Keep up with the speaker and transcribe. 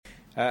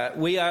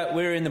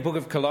We're in the book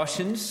of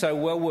Colossians, so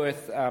well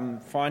worth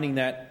finding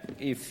that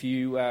if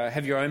you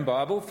have your own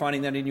Bible,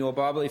 finding that in your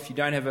Bible. If you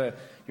don't have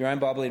your own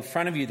Bible in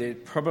front of you, there's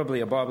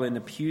probably a Bible in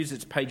the pews.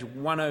 It's page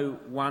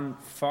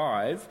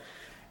 1015.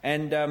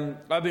 And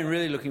I've been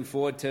really looking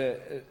forward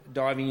to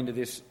diving into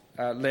this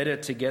letter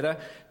together.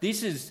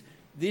 This is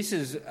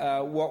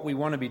what we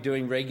want to be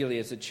doing regularly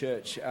as a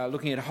church,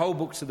 looking at whole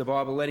books of the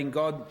Bible, letting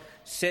God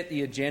set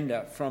the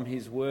agenda from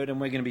his word, and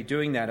we're going to be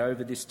doing that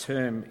over this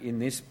term in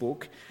this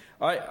book.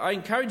 I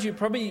encourage you,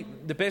 probably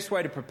the best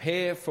way to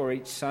prepare for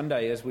each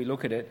Sunday as we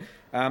look at it,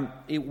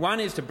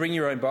 one is to bring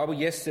your own Bible.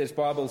 Yes, there's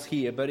Bibles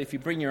here, but if you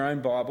bring your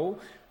own Bible,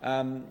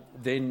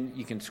 then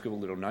you can scribble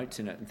little notes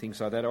in it and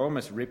things like that. I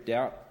almost ripped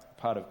out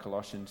part of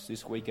Colossians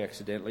this week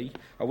accidentally.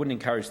 I wouldn't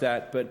encourage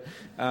that, but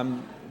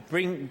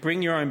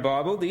bring your own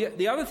Bible.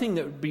 The other thing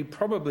that would be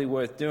probably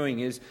worth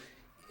doing is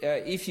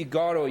if you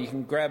got, or you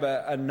can grab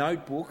a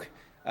notebook,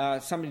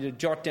 something to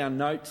jot down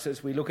notes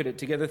as we look at it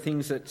together,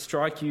 things that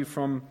strike you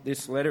from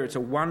this letter. It's a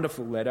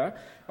wonderful letter.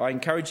 I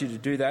encourage you to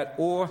do that.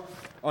 Or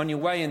on your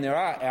way in, there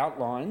are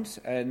outlines,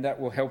 and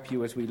that will help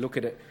you as we look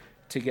at it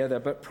together.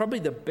 But probably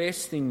the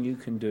best thing you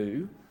can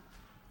do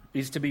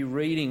is to be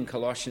reading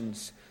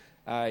Colossians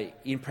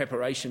in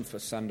preparation for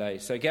Sunday.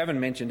 So Gavin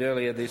mentioned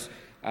earlier this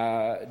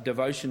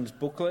devotions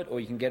booklet, or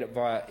you can get it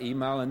via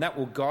email, and that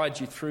will guide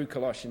you through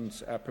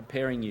Colossians,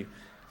 preparing you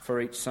for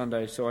each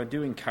Sunday. So I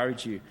do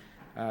encourage you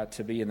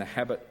to be in the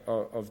habit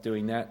of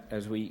doing that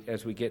as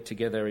we get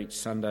together each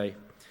Sunday.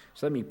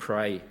 So let me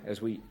pray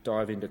as we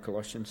dive into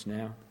Colossians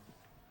now.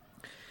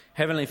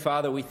 Heavenly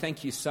Father, we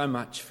thank you so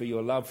much for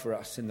your love for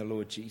us in the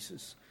Lord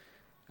Jesus.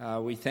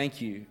 We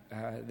thank you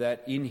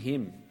that in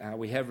him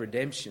we have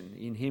redemption.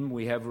 In him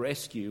we have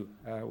rescue.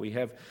 We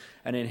have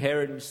an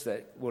inheritance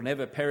that will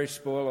never perish,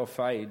 spoil or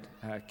fade,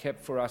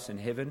 kept for us in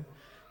heaven,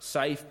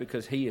 safe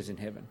because he is in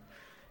heaven.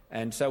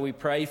 And so we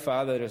pray,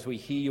 Father, that as we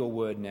hear your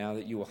word now,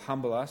 that you will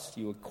humble us,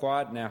 you will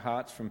quieten our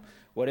hearts from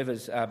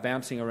whatever's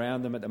bouncing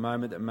around them at the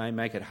moment that may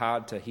make it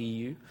hard to hear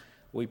you.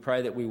 We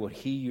pray that we would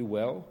hear you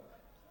well,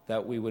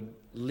 that we would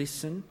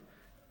listen,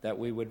 that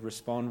we would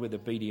respond with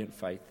obedient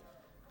faith.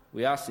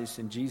 We ask this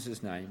in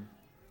Jesus' name.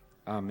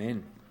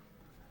 Amen.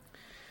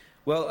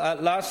 Well,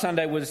 last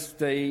Sunday was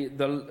the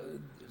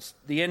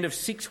end of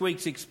 6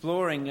 weeks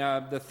exploring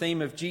the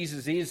theme of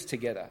Jesus is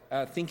together,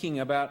 thinking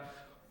about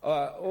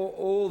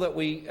all that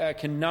we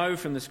can know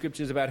from the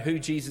scriptures about who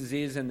Jesus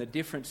is and the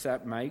difference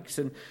that makes.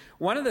 And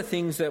one of the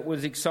things that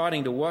was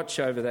exciting to watch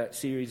over that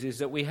series is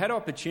that we had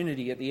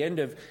opportunity at the end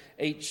of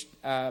each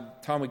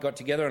time we got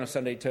together on a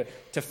Sunday to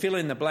fill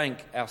in the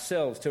blank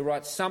ourselves, to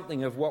write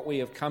something of what we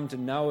have come to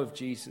know of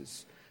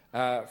Jesus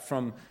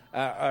from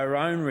our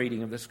own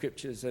reading of the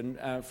scriptures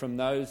and from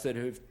those that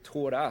have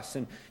taught us.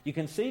 And you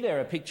can see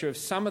there a picture of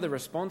some of the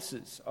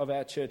responses of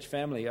our church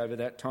family over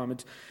that time.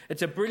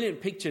 It's a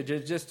brilliant picture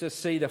to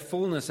see the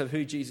fullness of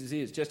who Jesus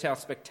is, just how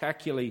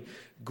spectacularly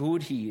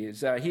good he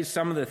is. Here's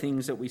some of the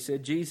things that we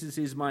said. Jesus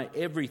is my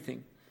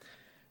everything.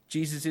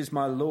 Jesus is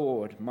my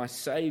Lord, my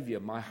Saviour,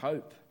 my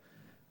hope.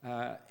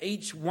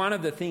 Each one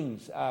of the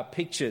things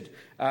pictured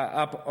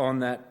up on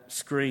that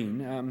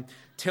screen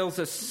tells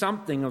us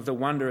something of the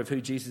wonder of who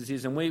Jesus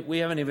is, and we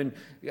haven't even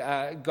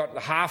got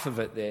half of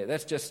it there.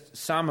 That's just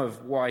some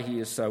of why he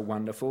is so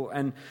wonderful.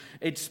 And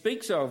it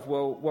speaks of,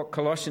 well, what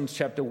Colossians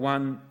chapter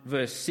 1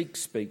 verse 6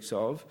 speaks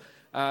of,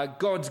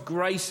 God's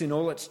grace in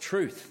all its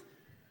truth.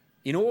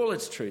 In all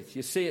its truth.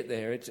 You see it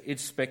there.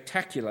 It's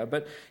spectacular.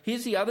 But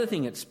here's the other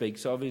thing it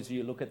speaks of as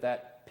you look at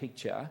that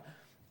picture.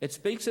 It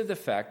speaks of the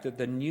fact that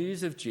the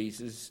news of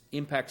Jesus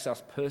impacts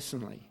us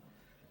personally.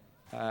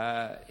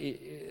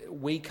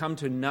 We come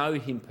to know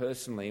him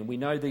personally, and we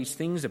know these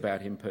things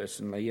about him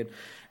personally.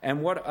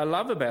 And what I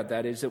love about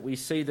that is that we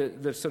see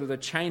the sort of the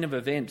chain of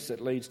events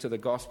that leads to the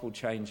gospel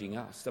changing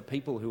us, the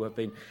people who have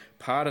been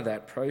part of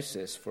that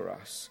process for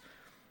us.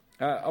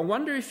 I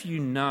wonder if you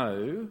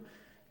know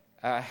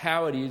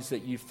how it is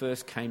that you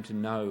first came to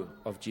know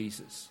of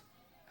Jesus,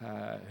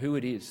 who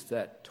it is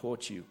that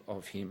taught you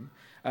of him.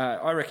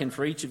 I reckon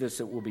for each of us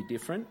it will be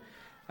different.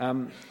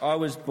 I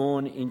was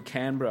born in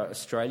Canberra,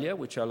 Australia,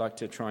 which I like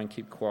to try and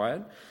keep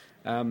quiet.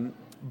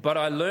 But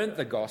I learnt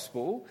the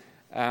gospel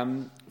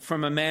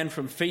from a man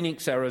from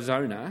Phoenix,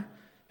 Arizona,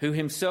 who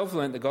himself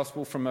learnt the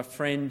gospel from a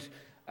friend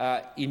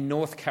in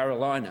North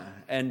Carolina.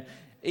 And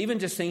even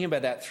just thinking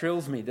about that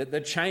thrills me, that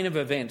the chain of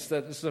events,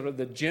 that sort of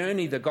the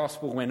journey the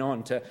gospel went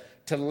on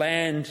to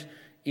land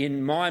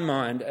in my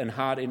mind and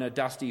heart in a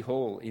dusty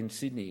hall in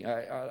Sydney.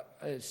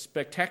 It's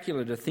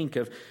spectacular to think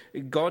of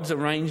God's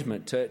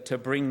arrangement to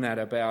bring that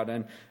about.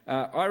 And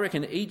I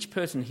reckon each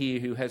person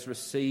here who has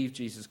received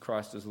Jesus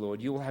Christ as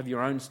Lord, you will have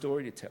your own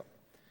story to tell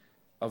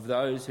of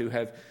those who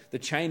have the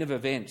chain of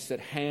events that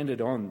handed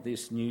on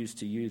this news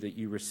to you that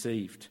you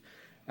received.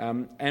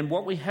 And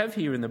what we have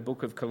here in the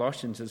book of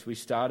Colossians as we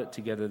start it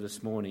together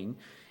this morning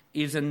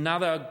is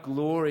another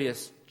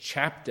glorious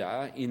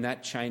chapter in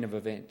that chain of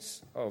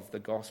events of the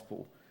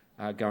gospel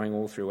going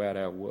all throughout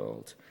our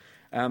world.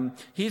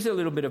 Here's a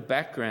little bit of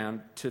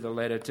background to the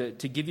letter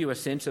to give you a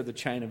sense of the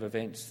chain of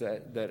events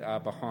that are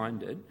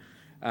behind it.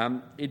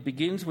 It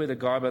begins with a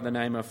guy by the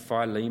name of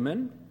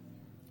Philemon,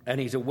 and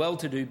he's a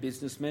well-to-do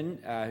businessman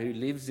who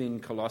lives in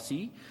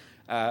Colossae,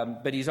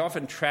 but he's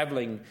often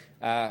travelling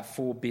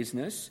for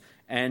business.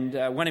 And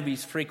one of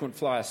his frequent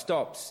flyer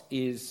stops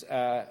is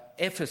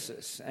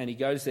Ephesus, and he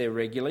goes there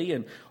regularly.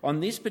 And on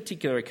this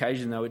particular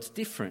occasion, though, it's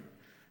different.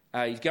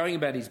 He's going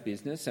about his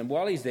business, and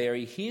while he's there,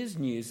 he hears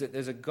news that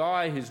there's a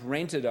guy who's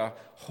rented a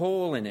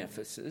hall in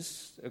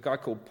Ephesus, a guy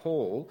called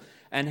Paul,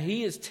 and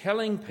he is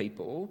telling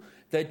people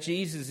that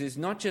Jesus is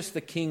not just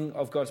the king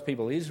of God's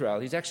people, Israel,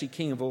 he's actually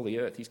king of all the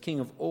earth. He's king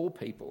of all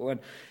people.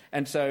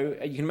 And so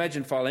you can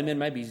imagine Philemon,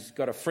 maybe he's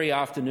got a free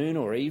afternoon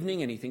or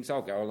evening, and he thinks,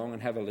 I'll go along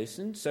and have a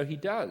listen. So he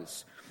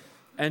does.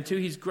 And to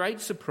his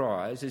great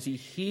surprise, as he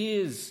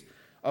hears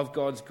of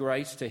God's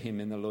grace to him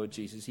in the Lord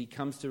Jesus, he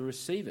comes to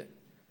receive it.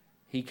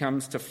 He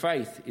comes to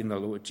faith in the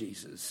Lord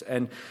Jesus.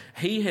 And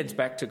he heads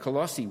back to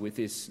Colossae with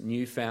this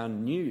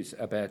newfound news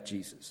about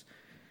Jesus.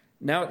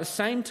 Now, at the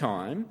same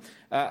time,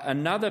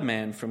 another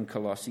man from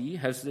Colossae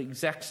has the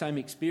exact same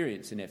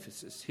experience in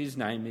Ephesus. His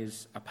name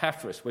is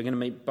Epaphras. We're going to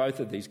meet both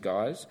of these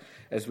guys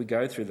as we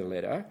go through the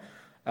letter.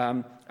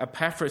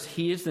 Epaphras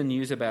hears the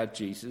news about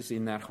Jesus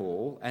in that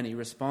hall, and he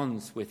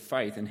responds with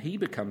faith, and he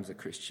becomes a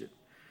Christian.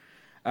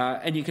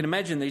 And you can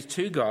imagine these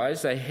two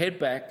guys, they head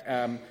back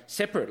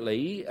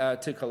separately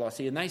to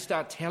Colossae, and they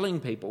start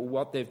telling people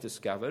what they've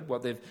discovered,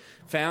 what they've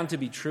found to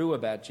be true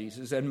about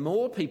Jesus, and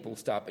more people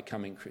start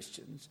becoming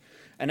Christians.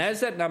 And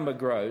as that number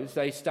grows,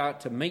 they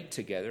start to meet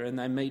together, and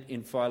they meet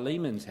in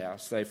Philemon's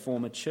house. They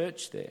form a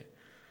church there.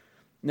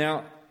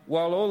 Now,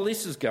 while all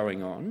this is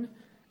going on,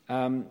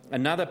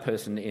 another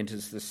person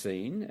enters the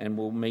scene, and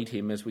we'll meet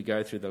him as we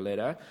go through the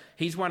letter.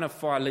 He's one of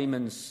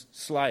Philemon's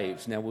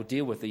slaves. Now, we'll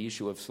deal with the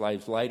issue of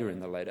slaves later in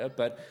the letter,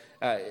 but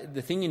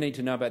the thing you need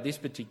to know about this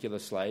particular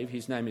slave,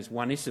 his name is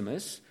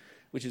Onesimus,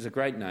 which is a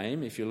great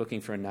name if you're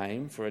looking for a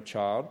name for a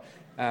child.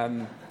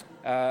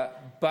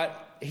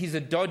 But he's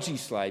a dodgy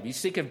slave. He's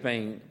sick of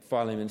being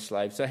Philemon's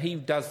slave, so he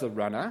does the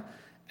runner,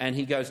 and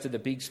he goes to the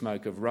big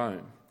smoke of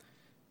Rome.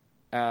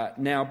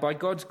 Now, by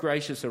God's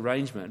gracious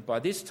arrangement, by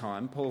this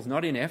time, Paul's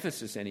not in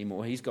Ephesus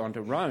anymore. He's gone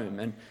to Rome,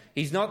 and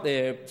he's not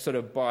there sort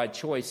of by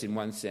choice in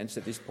one sense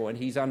at this point.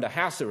 He's under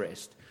house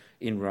arrest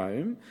in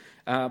Rome.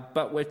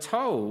 But we're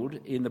told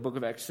in the book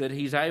of Acts that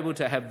he's able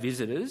to have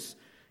visitors,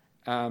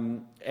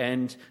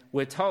 and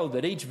we're told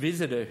that each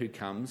visitor who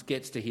comes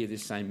gets to hear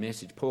this same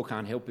message. Paul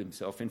can't help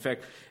himself. In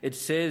fact, it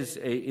says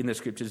in the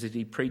scriptures that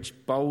he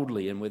preached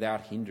boldly and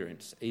without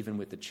hindrance, even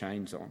with the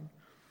chains on.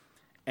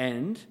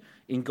 And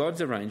in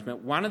God's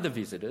arrangement, one of the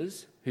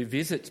visitors who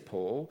visits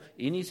Paul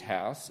in his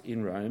house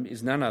in Rome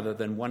is none other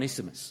than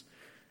Onesimus.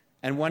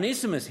 And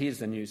Onesimus hears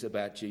the news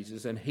about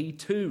Jesus, and he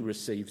too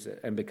receives it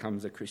and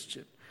becomes a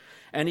Christian.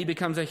 And he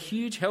becomes a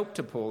huge help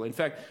to Paul. In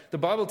fact, the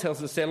Bible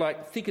tells us they're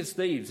like thick as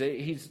thieves.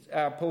 He's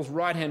Paul's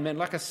right-hand man,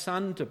 like a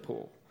son to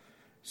Paul.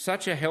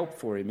 Such a help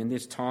for him in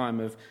this time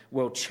of,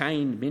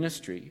 chained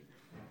ministry.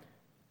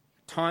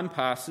 Time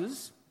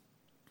passes.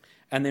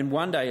 And then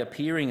one day,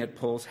 appearing at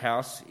Paul's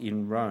house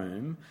in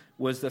Rome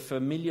was the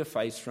familiar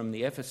face from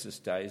the Ephesus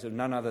days of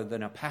none other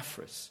than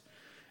Epaphras.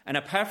 And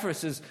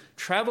Epaphras has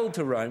travelled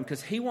to Rome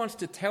because he wants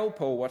to tell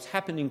Paul what's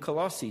happened in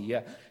Colossae.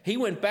 He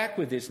went back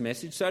with this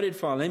message, so did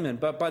Philemon,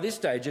 but by this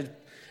stage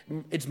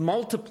it's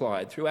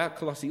multiplied throughout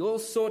Colossae. All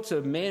sorts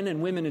of men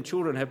and women and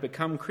children have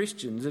become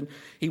Christians, and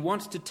he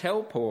wants to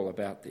tell Paul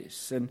about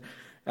this. And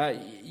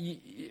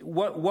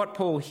what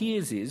Paul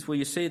hears is,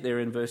 you see it there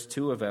in verse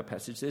 2 of our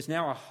passage, there's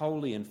now a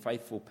holy and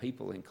faithful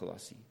people in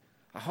Colossae,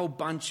 a whole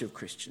bunch of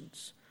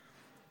Christians.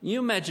 You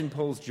imagine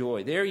Paul's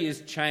joy. There he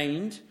is,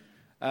 chained,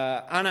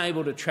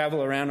 unable to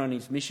travel around on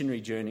his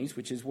missionary journeys,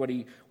 which is what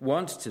he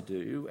wants to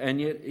do, and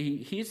yet he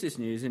hears this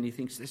news and he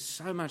thinks there's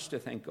so much to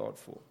thank God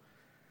for.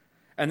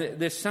 And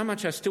there's so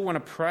much I still want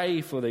to pray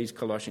for these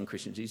Colossian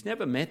Christians. He's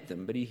never met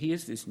them, but he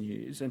hears this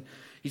news. And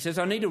he says,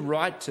 I need to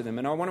write to them,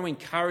 and I want to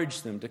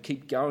encourage them to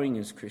keep going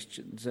as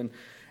Christians. And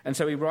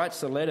so he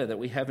writes the letter that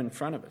we have in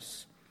front of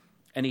us.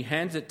 And he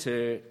hands it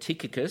to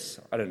Tychicus.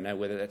 I don't know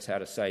whether that's how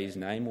to say his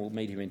name. We'll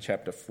meet him in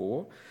chapter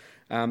 4.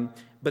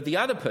 But the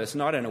other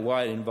person, I don't know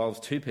why it involves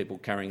two people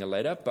carrying a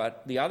letter,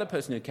 but the other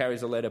person who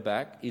carries a letter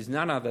back is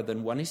none other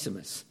than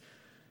Onesimus,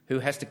 who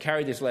has to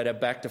carry this letter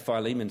back to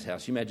Philemon's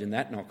house. You imagine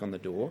that knock on the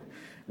door.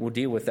 We'll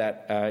deal with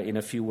that in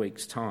a few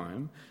weeks'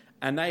 time.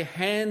 And they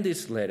hand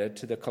this letter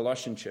to the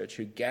Colossian church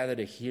who gather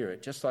to hear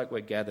it, just like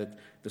we're gathered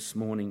this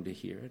morning to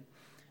hear it.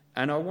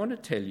 And I want to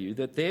tell you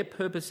that their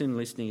purpose in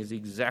listening is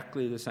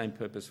exactly the same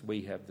purpose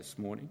we have this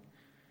morning.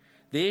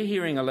 They're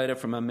hearing a letter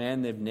from a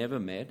man they've never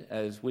met,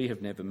 as we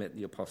have never met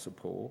the Apostle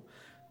Paul,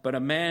 but a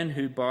man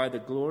who, by the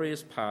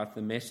glorious path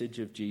the message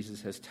of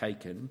Jesus has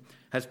taken,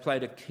 has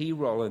played a key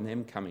role in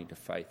them coming to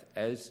faith,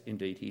 as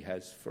indeed he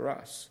has for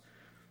us,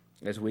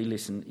 as we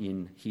listen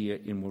in here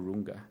in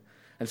Wahroonga.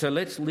 And so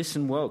let's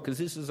listen well, because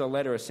this is a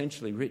letter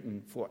essentially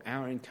written for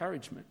our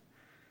encouragement.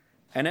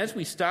 And as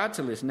we start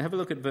to listen, have a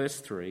look at verse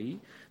 3.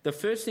 The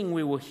first thing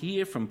we will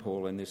hear from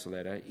Paul in this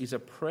letter is a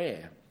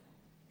prayer.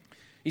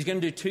 He's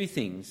going to do two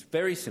things,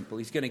 very simple.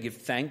 He's going to give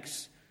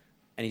thanks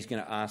and he's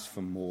going to ask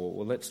for more.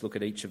 Well, let's look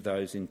at each of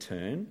those in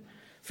turn.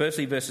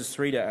 Firstly, verses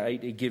 3 to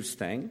 8, he gives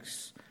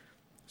thanks.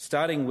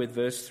 Starting with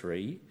verse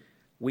 3,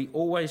 we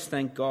always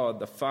thank God,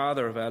 the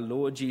Father of our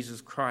Lord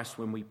Jesus Christ,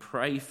 when we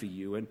pray for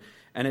you.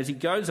 And as he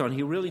goes on,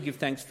 he'll really give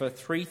thanks for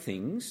three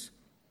things.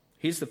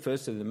 Here's the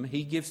first of them.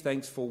 He gives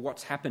thanks for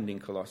what's happened in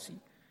Colossae.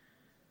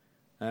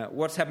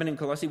 What's happened in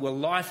Colossae? Well,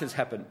 life has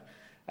happened.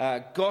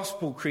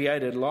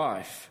 Gospel-created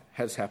life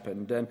has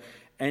happened.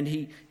 And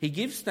he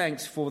gives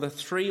thanks for the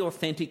three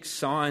authentic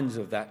signs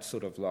of that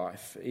sort of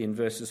life in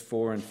verses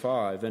 4 and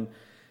 5. And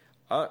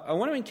I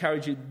want to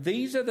encourage you,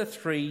 these are the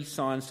three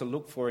signs to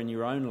look for in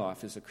your own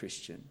life as a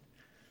Christian.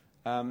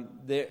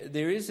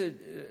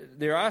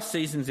 There are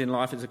seasons in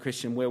life as a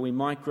Christian where we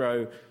might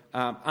grow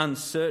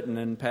uncertain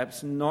and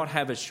perhaps not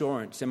have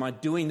assurance. Am I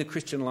doing the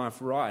Christian life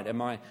right?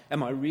 Am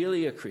I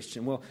really a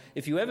Christian? Well,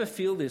 if you ever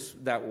feel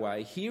that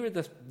way, here are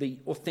the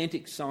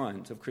authentic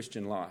signs of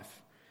Christian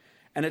life.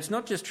 And it's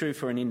not just true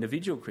for an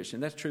individual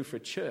Christian, that's true for a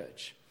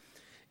church.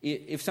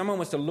 If someone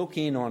was to look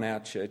in on our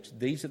church,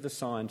 these are the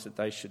signs that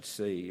they should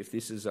see if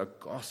this is a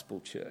gospel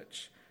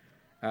church.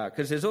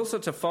 Because there's all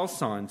sorts of false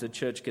signs a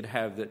church could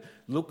have that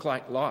look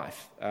like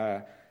life,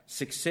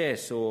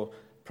 success or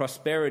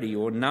prosperity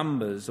or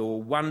numbers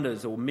or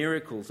wonders or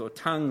miracles or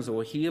tongues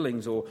or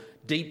healings or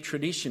deep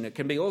tradition. It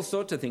can be all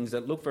sorts of things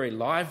that look very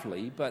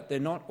lively, but they're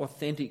not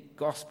authentic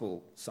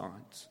gospel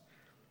signs.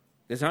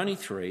 There's only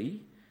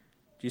three.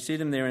 Do you see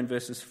them there in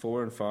verses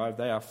 4 and 5?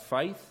 They are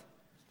faith,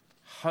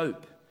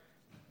 hope,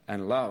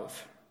 and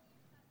love.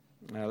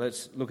 Now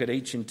let's look at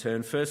each in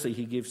turn. Firstly,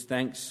 he gives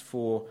thanks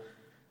for,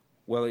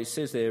 well, he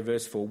says there in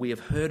verse 4, we have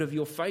heard of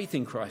your faith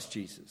in Christ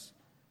Jesus.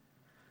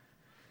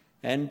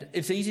 And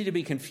it's easy to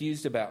be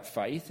confused about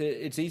faith.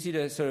 It's easy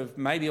to sort of,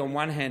 maybe on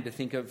one hand, to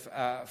think of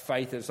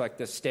faith as like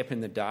the step in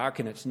the dark,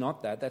 and it's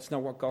not that. That's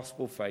not what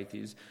gospel faith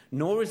is.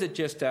 Nor is it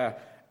just an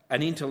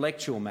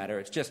intellectual matter.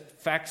 It's just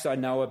facts I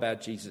know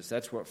about Jesus.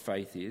 That's what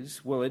faith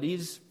is. Well, it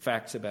is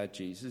facts about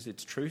Jesus.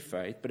 It's true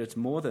faith, but it's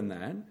more than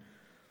that.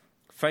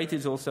 Faith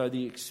is also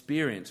the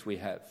experience we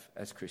have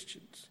as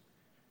Christians.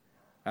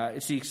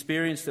 It's the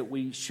experience that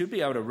we should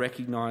be able to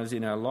recognise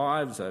in our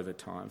lives over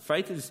time.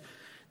 Faith is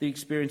the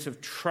experience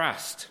of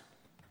trust,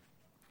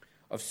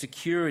 of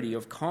security,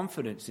 of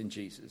confidence in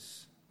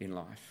Jesus in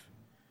life.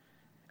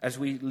 As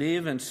we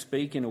live and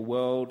speak in a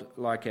world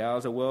like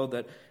ours, a world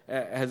that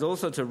has all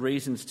sorts of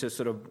reasons to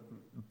sort of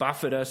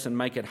buffet us and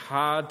make it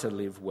hard to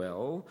live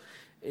well,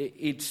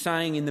 it's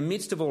saying in the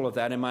midst of all of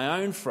that, in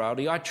my own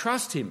frailty, I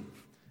trust him.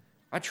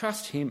 I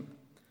trust him.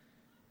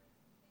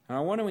 And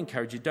I want to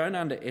encourage you, don't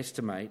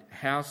underestimate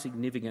how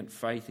significant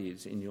faith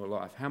is in your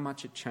life, how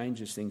much it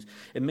changes things.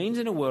 It means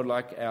in a world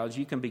like ours,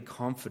 you can be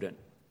confident.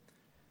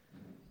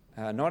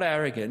 Not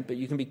arrogant, but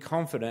you can be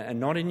confident, and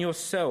not in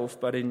yourself,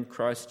 but in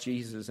Christ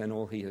Jesus and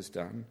all he has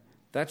done.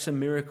 That's a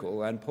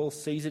miracle, and Paul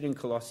sees it in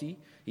Colossae.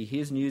 He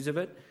hears news of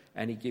it,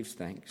 and he gives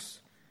thanks.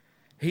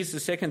 Here's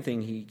the second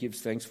thing he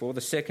gives thanks for, the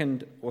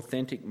second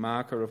authentic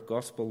marker of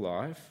gospel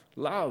life,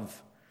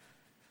 love.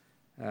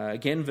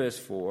 Again, verse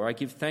 4, I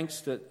give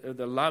thanks that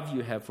the love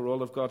you have for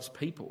all of God's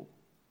people.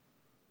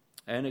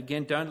 And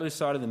again, don't lose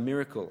sight of the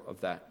miracle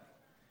of that.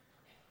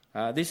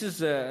 This is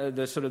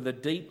the sort of the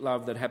deep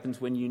love that happens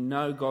when you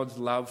know God's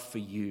love for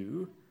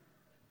you,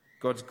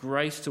 God's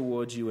grace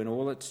towards you in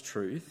all its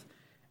truth,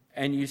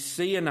 and you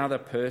see another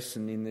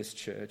person in this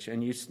church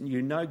and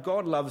you know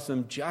God loves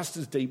them just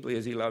as deeply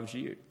as he loves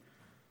you.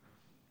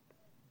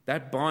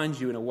 That binds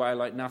you in a way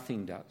like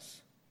nothing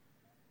does.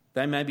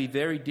 They may be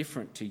very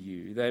different to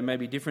you. They may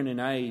be different in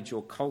age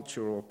or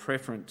culture or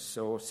preference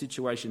or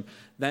situation.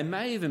 They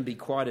may even be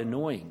quite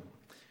annoying.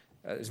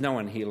 There's no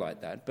one here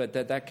like that, but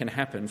that can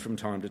happen from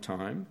time to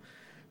time.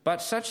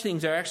 But such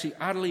things are actually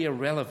utterly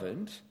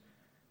irrelevant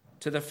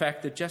to the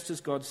fact that just as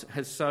God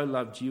has so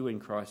loved you in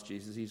Christ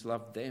Jesus, he's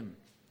loved them.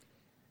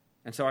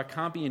 And so I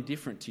can't be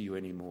indifferent to you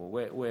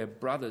anymore. We're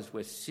brothers,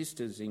 we're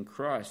sisters in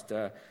Christ,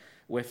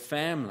 we're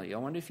family. I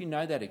wonder if you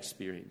know that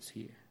experience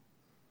here.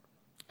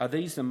 Are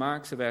these the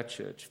marks of our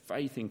church?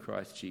 Faith in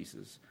Christ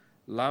Jesus,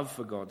 love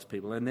for God's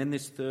people. And then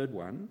this third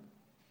one,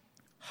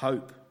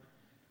 hope.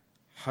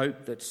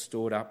 Hope that's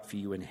stored up for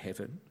you in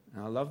heaven.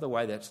 And I love the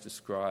way that's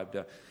described.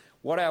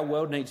 What our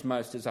world needs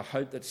most is a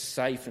hope that's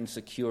safe and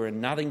secure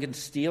and nothing can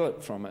steal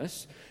it from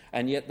us.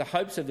 And yet the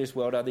hopes of this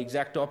world are the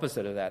exact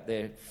opposite of that.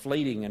 They're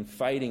fleeting and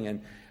fading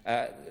and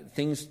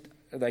things,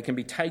 they can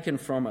be taken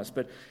from us.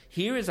 But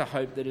here is a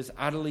hope that is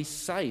utterly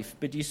safe.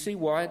 But do you see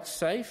why it's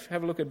safe?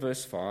 Have a look at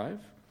verse 5.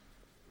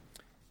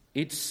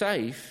 It's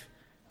safe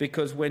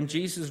because when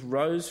Jesus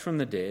rose from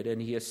the dead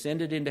and he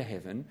ascended into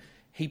heaven,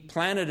 he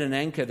planted an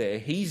anchor there.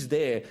 He's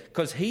there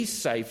because he's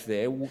safe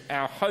there.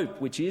 Our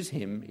hope, which is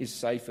him, is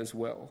safe as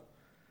well.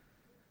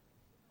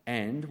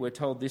 And we're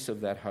told this of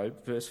that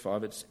hope, verse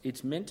 5,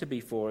 it's meant to be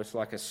for us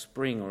like a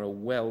spring or a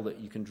well that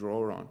you can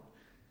draw on,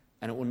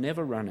 and it will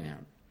never run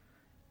out.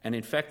 And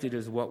in fact, it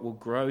is what will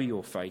grow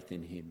your faith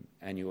in him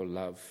and your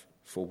love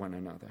for one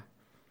another.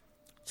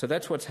 So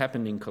that's what's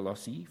happened in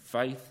Colossae: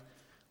 faith,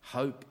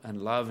 hope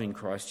and love in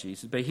Christ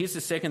Jesus. But here's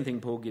the second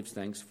thing Paul gives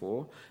thanks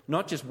for: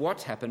 not just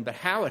what's happened, but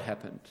how it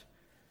happened.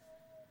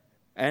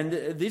 And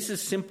this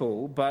is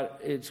simple,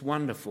 but it's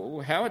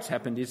wonderful. How it's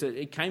happened is that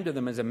it came to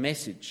them as a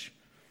message.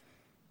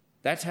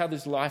 That's how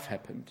this life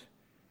happened.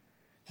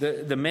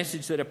 The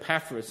message that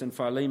Epaphras and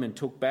Philemon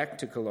took back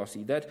to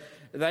Colossae, that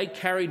they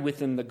carried with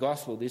them the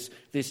gospel, this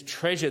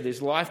treasure,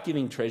 this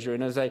life-giving treasure,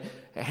 and as they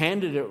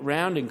handed it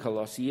around in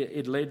Colossae,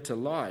 it led to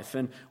life.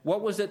 And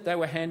what was it they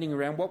were handing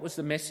around? What was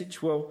the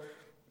message? Well,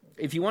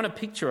 if you want a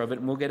picture of it,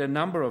 and we'll get a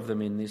number of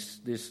them in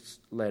this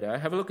letter,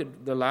 have a look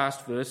at the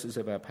last verses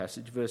of our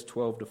passage, verse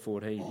 12 to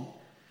 14.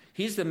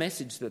 Here's the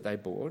message that they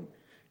brought: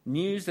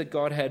 news that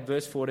God had,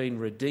 verse 14,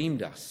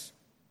 redeemed us,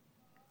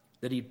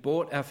 that he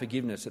bought our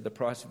forgiveness at the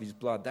price of his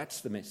blood.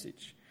 That's the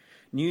message.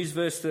 News,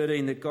 verse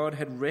 13, that God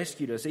had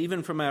rescued us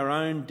even from our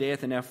own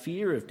death and our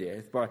fear of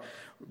death by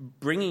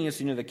bringing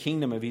us into the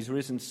kingdom of his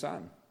risen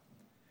Son.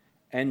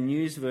 And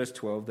news, verse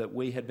 12, that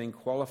we had been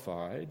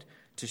qualified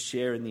to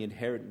share in the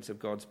inheritance of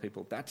God's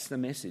people. That's the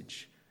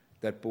message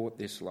that bought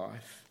this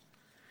life.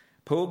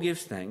 Paul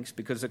gives thanks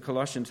because the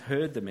Colossians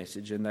heard the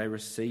message and they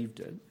received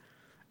it.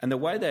 And the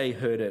way they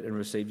heard it and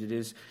received it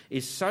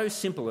is so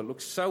simple. It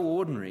looks so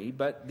ordinary,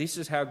 but this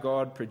is how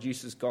God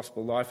produces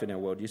gospel life in our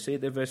world. You see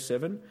it there, verse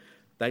 7?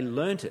 They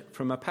learnt it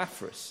from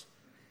Epaphras,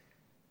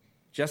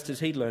 just as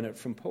he learned it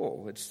from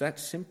Paul. It's that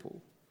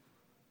simple.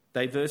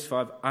 They, verse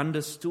 5,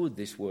 understood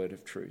this word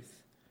of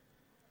truth.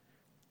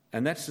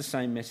 And that's the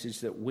same message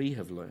that we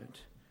have learned.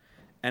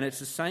 And it's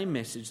the same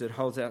message that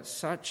holds out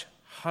such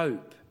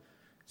hope,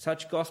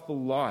 such gospel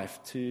life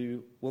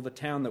to, well, the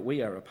town that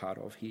we are a part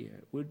of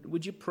here.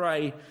 Would you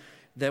pray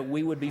that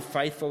we would be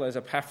faithful as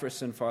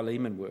Epaphras and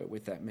Philemon were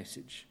with that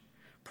message?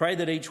 Pray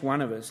that each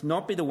one of us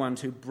not be the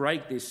ones who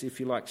break this, if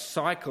you like,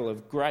 cycle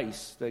of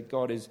grace that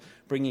God is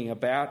bringing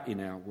about in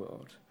our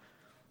world.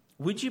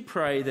 Would you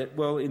pray that,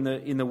 well, in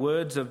the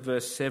words of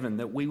verse 7,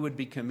 that we would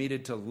be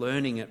committed to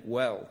learning it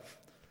well?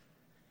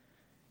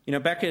 You know,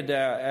 back at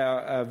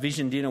our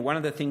vision dinner, one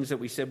of the things that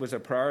we said was a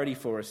priority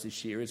for us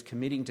this year is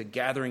committing to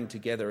gathering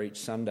together each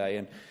Sunday.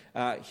 And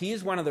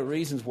here's one of the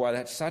reasons why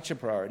that's such a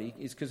priority,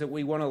 is because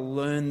we want to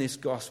learn this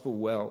gospel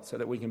well so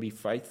that we can be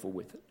faithful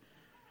with it.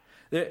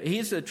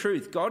 Here's the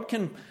truth. God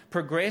can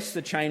progress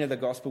the chain of the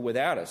gospel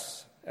without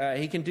us.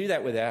 He can do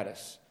that without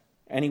us,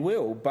 and he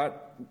will.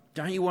 But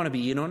don't you want to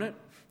be in on it?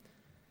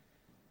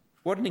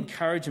 What an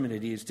encouragement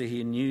it is to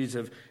hear news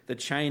of the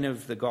chain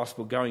of the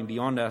gospel going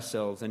beyond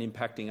ourselves and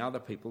impacting other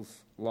people's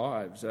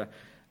lives.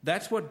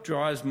 That's what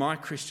drives my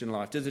Christian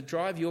life. Does it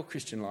drive your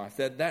Christian life?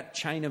 That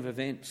chain of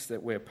events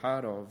that we're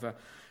part of.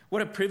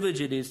 What a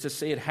privilege it is to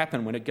see it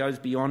happen when it goes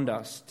beyond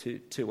us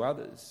to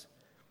others.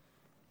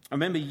 I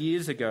remember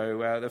years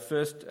ago, the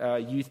first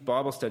youth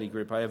Bible study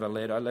group I ever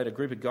led, I led a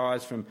group of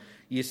guys from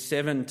year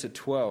 7 to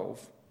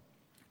 12.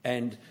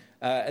 And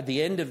at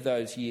the end of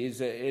those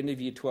years, at the end of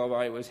year 12,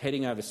 I was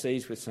heading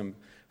overseas with some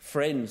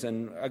friends,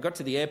 and I got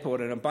to the airport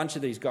and a bunch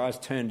of these guys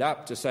turned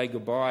up to say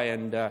goodbye,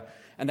 and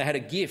they had a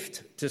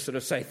gift to sort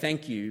of say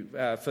thank you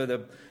for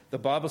the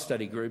Bible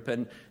study group,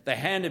 and they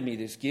handed me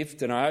this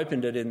gift, and I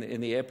opened it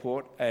in the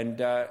airport, and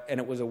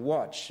it was a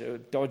watch, a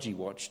dodgy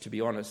watch, to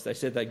be honest. They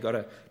said they got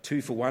a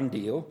 2-for-1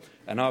 deal,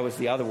 and I was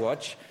the other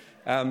watch.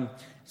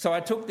 So I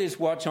took this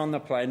watch on the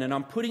plane, and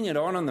I'm putting it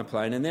on the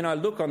plane, and then I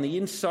look on the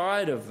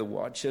inside of the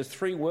watch. There's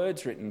 3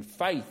 words written: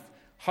 faith,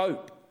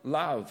 hope,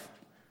 love.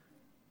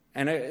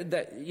 And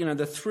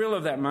the thrill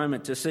of that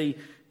moment to see,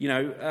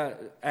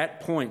 at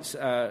points,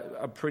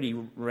 a pretty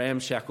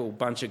ramshackle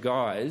bunch of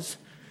guys,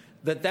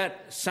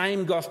 that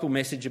same gospel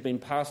message had been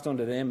passed on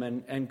to them,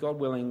 and God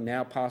willing,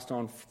 now passed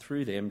on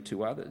through them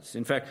to others.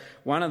 In fact,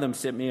 one of them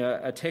sent me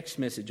a text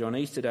message on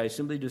Easter Day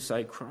simply to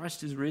say,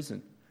 Christ is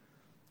risen.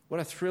 What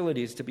a thrill it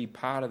is to be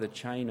part of the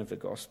chain of the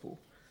gospel.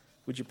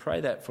 Would you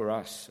pray that for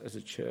us as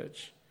a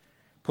church?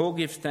 Paul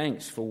gives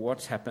thanks for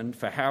what's happened,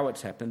 for how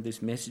it's happened,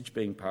 this message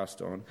being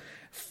passed on.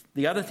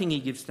 The other thing he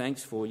gives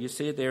thanks for, you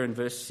see it there in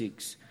verse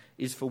 6,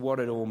 is for what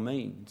it all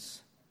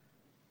means.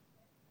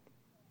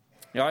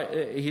 Now,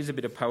 here's a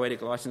bit of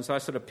poetic license. I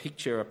sort of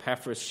picture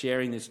Epaphras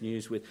sharing this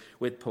news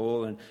with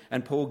Paul,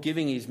 and Paul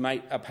giving his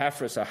mate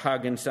Epaphras a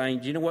hug and saying,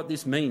 do you know what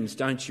this means,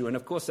 don't you? And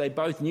of course they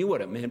both knew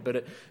what it meant,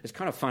 but it's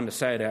kind of fun to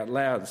say it out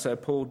loud, so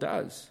Paul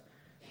does.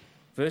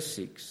 Verse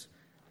 6,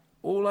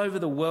 all over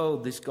the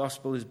world this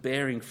gospel is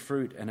bearing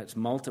fruit and it's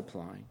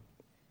multiplying.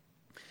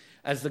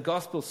 As the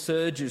gospel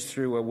surges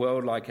through a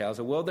world like ours,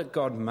 a world that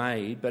God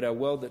made, but a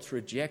world that's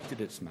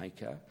rejected its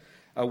maker,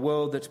 a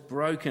world that's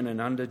broken and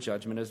under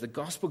judgment, as the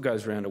gospel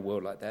goes around a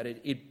world like that,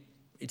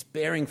 it's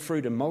bearing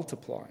fruit and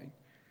multiplying.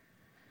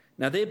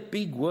 Now, they're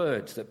big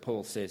words that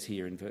Paul says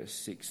here in verse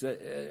 6.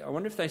 I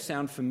wonder if they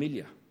sound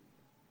familiar.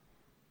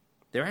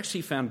 They're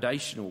actually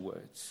foundational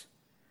words.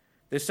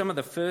 They're some of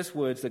the first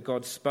words that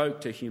God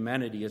spoke to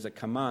humanity as a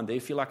command. They're,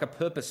 if you like, a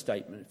purpose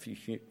statement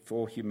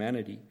for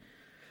humanity.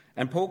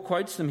 And Paul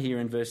quotes them here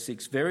in verse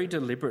 6 very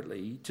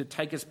deliberately to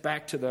take us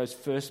back to those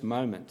first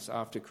moments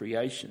after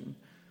creation.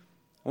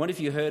 I wonder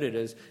if you heard it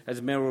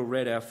as Meryl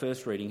read our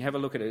first reading. Have a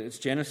look at it. It's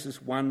Genesis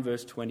 1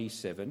 verse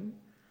 27.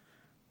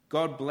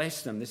 God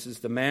blessed them. This is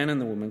the man and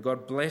the woman.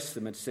 God blessed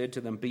them and said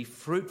to them, be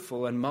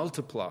fruitful and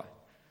multiply.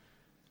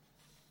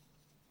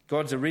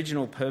 God's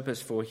original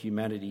purpose for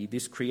humanity,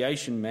 this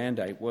creation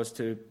mandate, was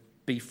to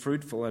be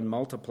fruitful and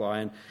multiply.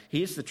 And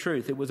here's the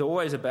truth. It was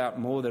always about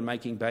more than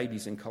making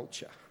babies and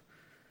culture.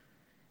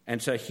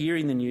 And so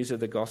hearing the news of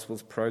the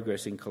gospel's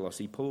progress in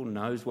Colossae, Paul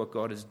knows what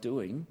God is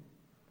doing.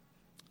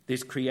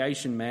 This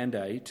creation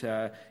mandate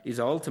is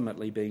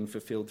ultimately being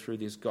fulfilled through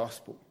this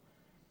gospel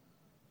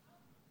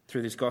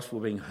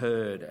being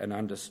heard and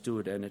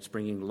understood, and it's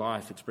bringing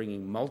life, it's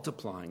bringing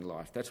multiplying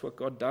life. That's what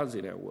God does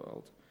in our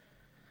world.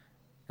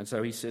 And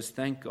so he says,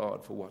 thank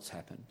God for what's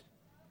happened,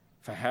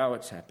 for how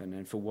it's happened,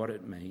 and for what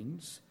it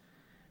means.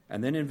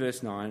 And then in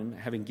verse 9,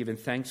 having given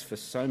thanks for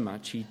so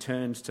much, he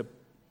turns to,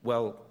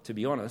 well, to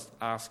be honest,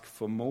 ask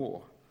for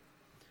more.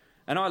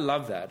 And I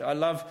love that. I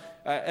love,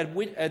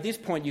 at this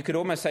point, you could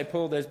almost say,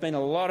 Paul, there's been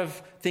a lot of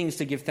things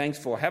to give thanks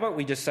for. How about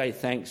we just say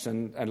thanks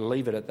and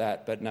leave it at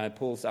that? But no,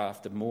 Paul's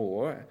after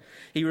more.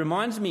 He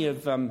reminds me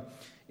of,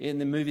 in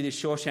the movie The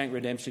Shawshank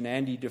Redemption,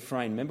 Andy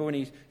Dufresne. Remember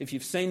when if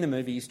you've seen the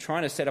movie, he's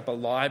trying to set up a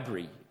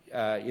library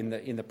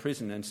in the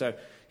prison. And so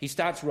he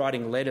starts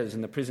writing letters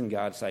and the prison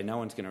guards say no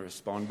one's going to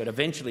respond. But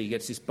eventually he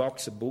gets this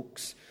box of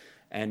books.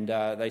 And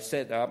they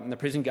set up, and the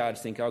prison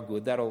guards think, oh,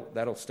 good,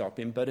 that'll stop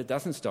him. But it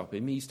doesn't stop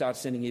him. He starts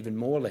sending even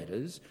more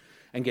letters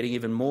and getting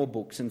even more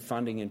books and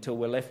funding until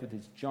we're left with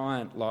this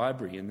giant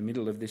library in the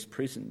middle of this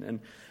prison.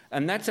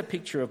 And that's a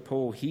picture of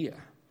Paul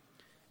here.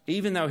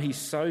 Even though he's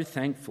so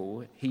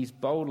thankful, he's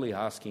boldly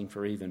asking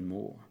for even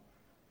more.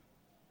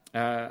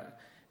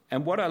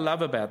 And what I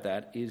love about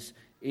that is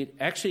it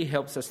actually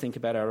helps us think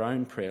about our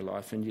own prayer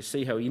life, and you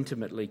see how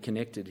intimately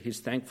connected his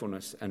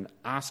thankfulness and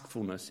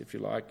askfulness, if you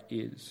like,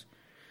 is.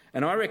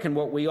 And I reckon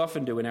what we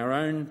often do in our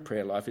own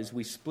prayer life is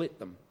we split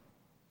them.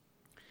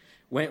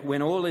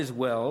 When all is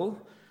well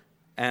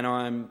and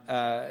I'm,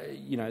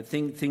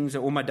 things are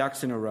all my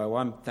ducks in a row,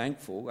 I'm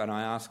thankful and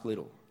I ask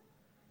little.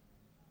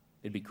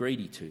 It'd be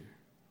greedy too.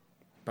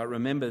 But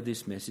remember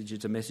this message,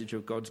 it's a message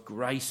of God's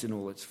grace in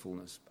all its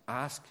fullness.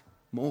 Ask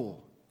more,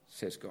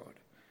 says God.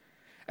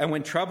 And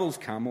when troubles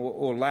come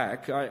or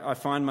lack, I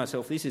find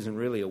myself, this isn't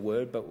really a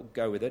word, but we'll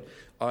go with it,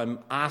 I'm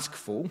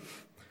askful.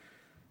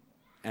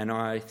 And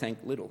I thank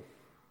little.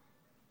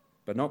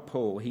 But not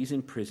Paul. He's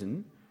in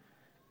prison.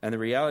 And the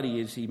reality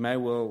is he may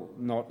well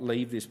not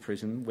leave this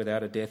prison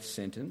without a death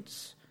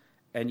sentence.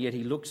 And yet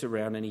he looks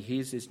around and he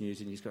hears this news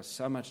and he's got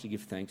so much to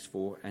give thanks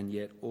for and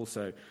yet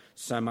also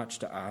so much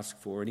to ask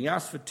for. And he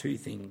asks for two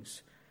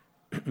things.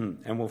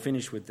 And we'll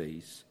finish with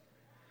these.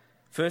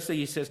 Firstly,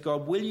 he says,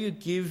 God, will you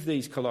give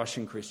these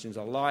Colossian Christians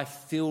a life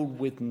filled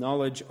with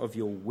knowledge of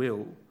your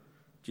will? Do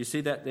you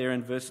see that there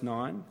in verse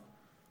 9?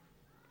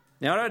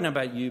 Now, I don't know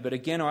about you, but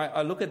again,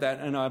 I look at that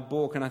and I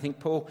balk and I think,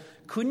 Paul,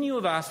 couldn't you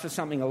have asked for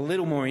something a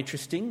little more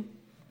interesting?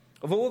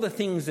 Of all the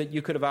things that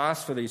you could have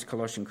asked for these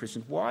Colossian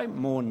Christians, why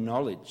more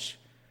knowledge?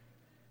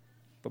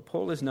 But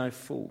Paul is no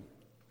fool.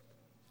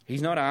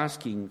 He's not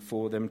asking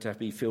for them to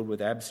be filled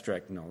with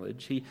abstract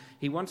knowledge.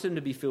 He wants them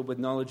to be filled with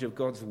knowledge of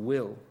God's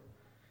will,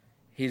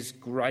 his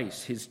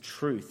grace, his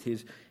truth,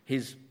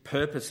 his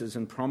purposes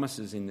and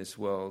promises in this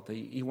world.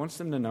 He wants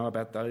them to know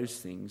about those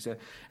things.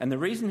 And the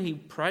reason he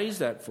prays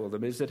that for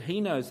them is that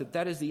he knows that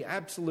that is the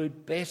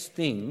absolute best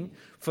thing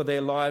for their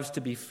lives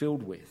to be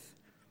filled with.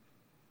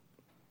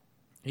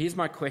 Here's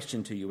my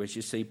question to you as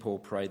you see Paul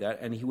pray that,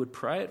 and he would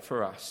pray it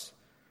for us.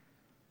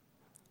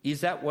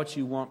 Is that what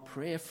you want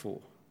prayer for?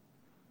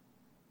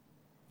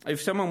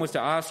 If someone was to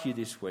ask you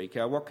this week,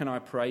 what can I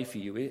pray for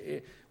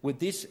you?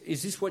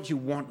 Is this what you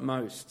want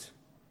most?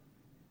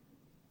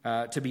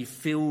 To be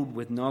filled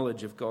with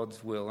knowledge of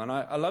God's will. And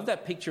I love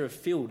that picture of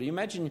filled. You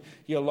imagine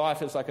your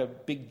life as like a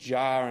big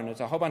jar and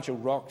it's a whole bunch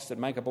of rocks that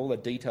make up all the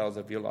details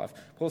of your life.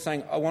 Paul's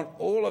saying, I want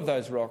all of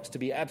those rocks to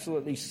be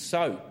absolutely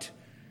soaked,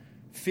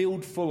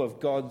 filled full of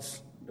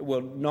God's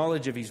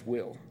knowledge of his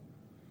will.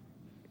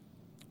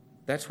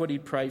 That's what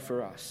he'd pray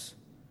for us.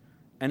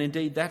 And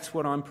indeed, that's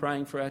what I'm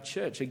praying for our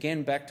church.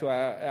 Again, back to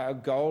our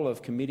goal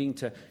of committing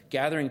to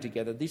gathering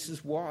together. This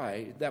is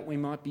why, that we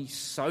might be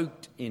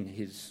soaked in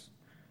his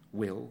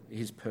will,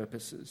 his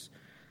purposes.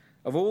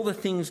 Of all the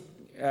things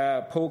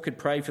Paul could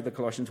pray for the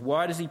Colossians,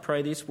 why does he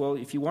pray this? Well,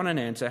 if you want an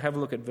answer, have a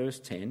look at verse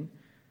 10.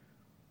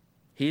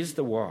 Here's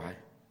the why.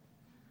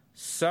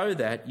 So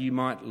that you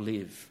might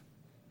live.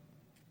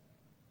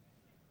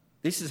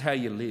 This is how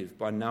you live,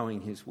 by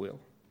knowing his will.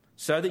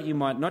 So that you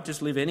might not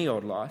just live any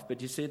old life,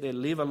 but you see there,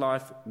 live a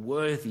life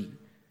worthy.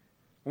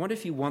 I wonder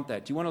if you want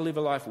that. Do you want to live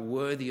a life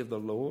worthy of the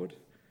Lord?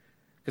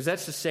 Because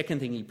that's the second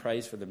thing he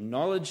prays for them.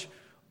 Knowledge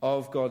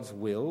of God's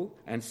will,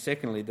 and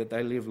secondly, that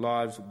they live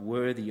lives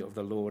worthy of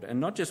the Lord. And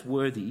not just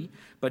worthy,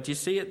 but you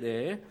see it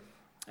there,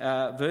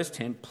 verse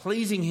 10,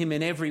 pleasing him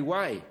in every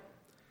way.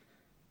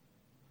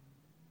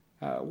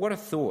 What a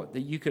thought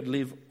that you could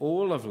live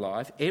all of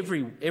life,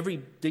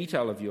 every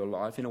detail of your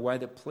life, in a way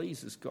that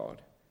pleases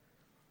God.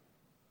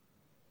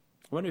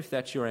 I wonder if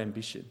that's your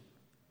ambition.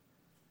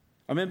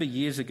 I remember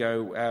years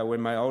ago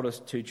when my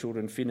oldest two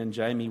children, Finn and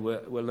Jamie,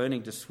 were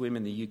learning to swim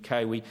in the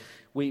UK.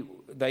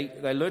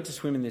 They learned to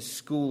swim in this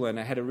school, and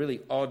it had a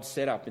really odd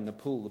setup in the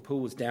pool. The pool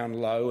was down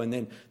low, and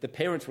then the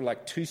parents were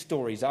like 2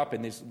 stories up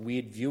in this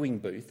weird viewing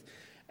booth.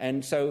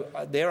 And so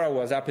there I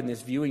was up in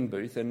this viewing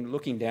booth and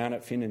looking down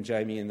at Finn and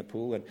Jamie in the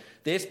pool, and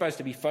they're supposed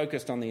to be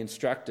focused on the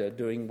instructor,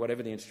 doing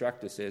whatever the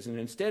instructor says, and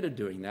instead of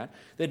doing that,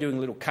 they're doing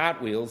little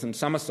cartwheels and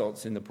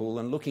somersaults in the pool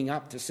and looking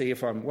up to see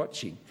if I'm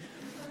watching.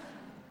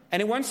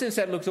 And in one sense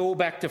that looks all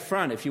back to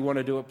front if you want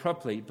to do it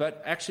properly,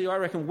 but actually I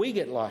reckon we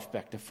get life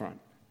back to front.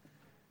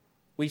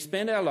 We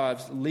spend our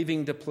lives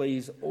living to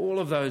please all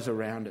of those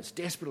around us,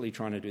 desperately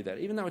trying to do that,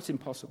 even though it's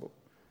impossible.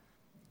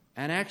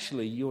 And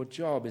actually your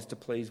job is to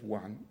please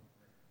one,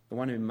 the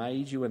one who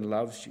made you and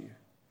loves you.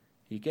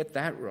 You get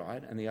that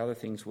right, and the other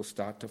things will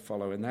start to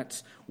follow. And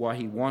that's why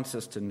he wants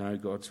us to know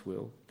God's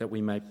will, that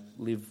we may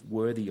live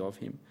worthy of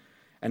him.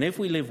 And if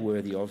we live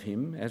worthy of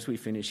him, as we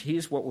finish,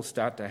 here's what will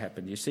start to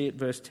happen. You see at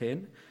verse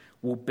 10?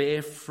 We'll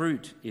bear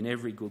fruit in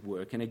every good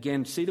work. And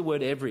again, see the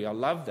word every. I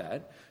love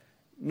that.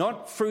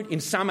 Not fruit in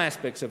some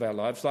aspects of our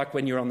lives, like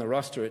when you're on the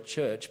roster at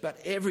church, but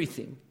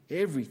everything.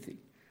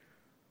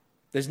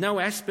 There's no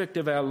aspect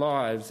of our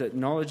lives that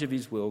knowledge of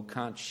his will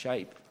can't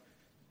shape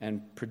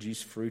and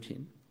produce fruit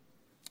in.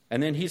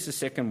 And then here's the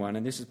second one,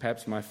 and this is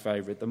perhaps my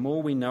favourite. The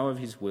more we know of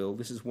his will,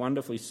 this is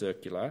wonderfully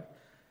circular,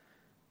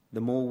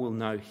 the more we'll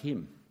know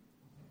him.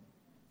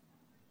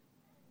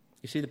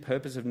 You see the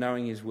purpose of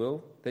knowing his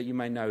will? That you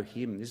may know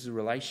him. This is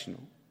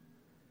relational.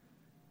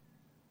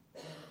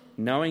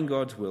 Knowing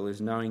God's will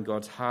is knowing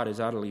God's heart is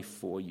utterly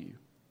for you.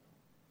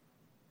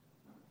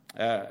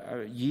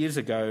 Years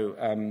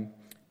ago,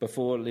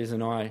 before Liz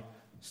and I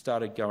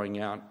started going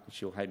out,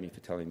 she'll hate me for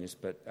telling this,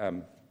 but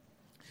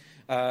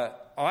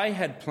I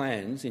had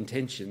plans,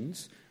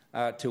 intentions,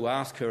 to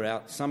ask her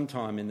out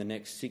sometime in the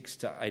next 6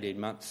 to 18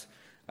 months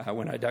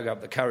when I dug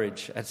up the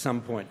courage at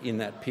some point in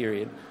that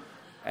period.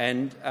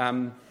 And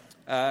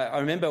I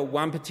remember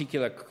one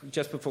particular,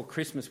 just before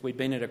Christmas, we'd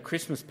been at a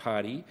Christmas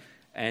party,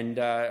 and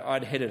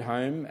I'd headed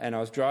home, and I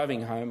was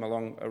driving home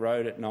along a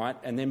road at night,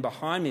 and then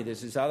behind me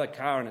there's this other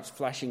car, and it's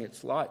flashing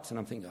its lights, and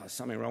I'm thinking, there's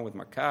something wrong with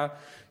my car.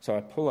 So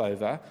I pull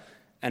over,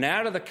 and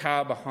out of the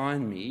car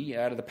behind me,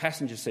 out of the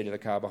passenger seat of the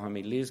car behind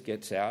me, Liz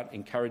gets out,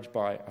 encouraged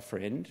by a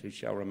friend, who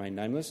shall remain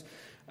nameless,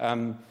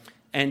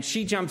 and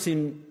she jumps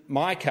in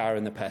my car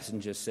in the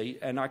passenger seat,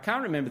 and I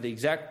can't remember the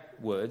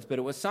exact words, but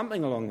it was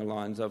something along the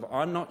lines of,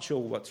 I'm not sure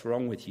what's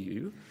wrong with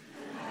you,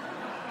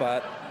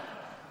 but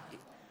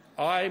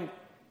I'm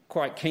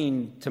quite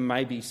keen to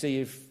maybe see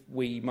if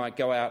we might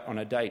go out on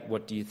a date.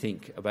 What do you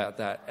think about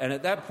that? And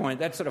at that point,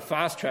 that sort of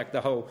fast-tracked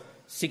the whole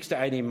 6 to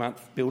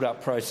 18-month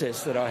build-up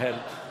process that I had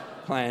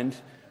planned.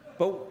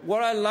 But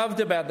what I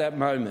loved about that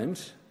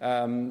moment,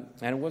 and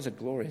it was a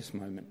glorious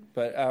moment,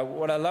 but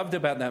what I loved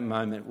about that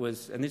moment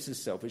was, and this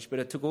is selfish, but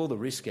it took all the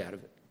risk out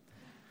of it,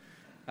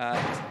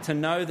 to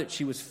know that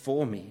she was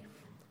for me.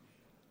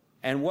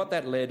 And what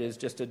that led is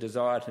just a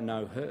desire to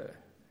know her.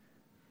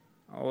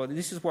 Oh,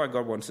 this is why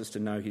God wants us to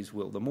know his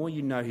will. The more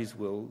you know his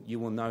will, you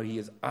will know he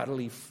is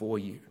utterly for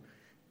you,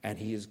 and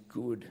he is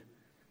good,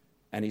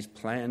 and his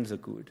plans are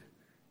good.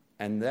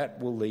 And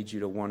that will lead you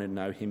to want to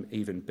know him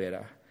even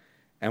better.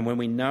 And when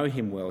we know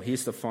him well,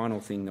 here's the final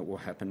thing that will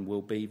happen.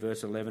 We'll be,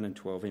 verse 11 and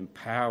 12,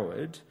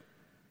 empowered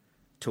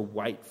to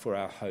wait for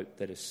our hope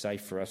that is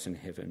safe for us in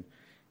heaven.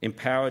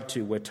 Empowered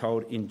to, we're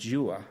told,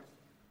 endure,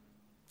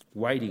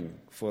 waiting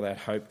for that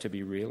hope to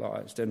be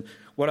realised. And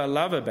what I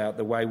love about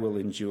the way we'll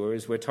endure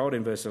is we're told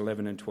in verse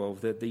 11 and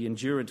 12 that the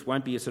endurance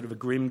won't be a sort of a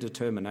grim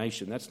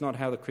determination. That's not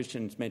how the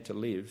Christian's meant to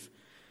live.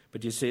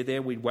 But you see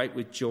there, we wait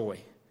with joy.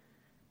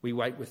 We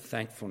wait with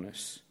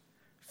thankfulness,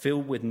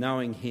 filled with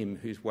knowing him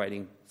who's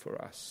waiting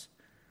for us.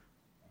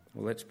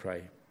 Well, let's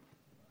pray.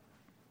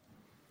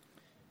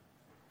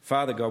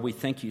 Father God, we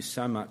thank you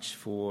so much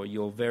for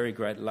your very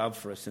great love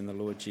for us in the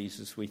Lord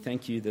Jesus. We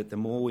thank you that the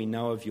more we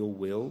know of your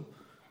will,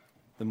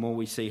 the more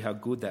we see how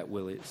good that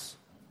will is,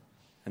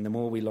 and the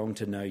more we long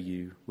to know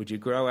you. Would you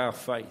grow our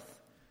faith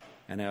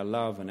and our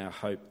love and our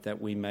hope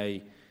that we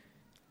may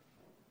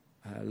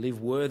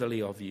live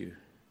worthily of you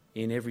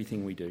in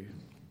everything we do.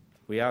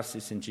 We ask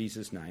this in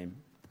Jesus' name.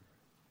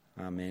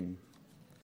 Amen.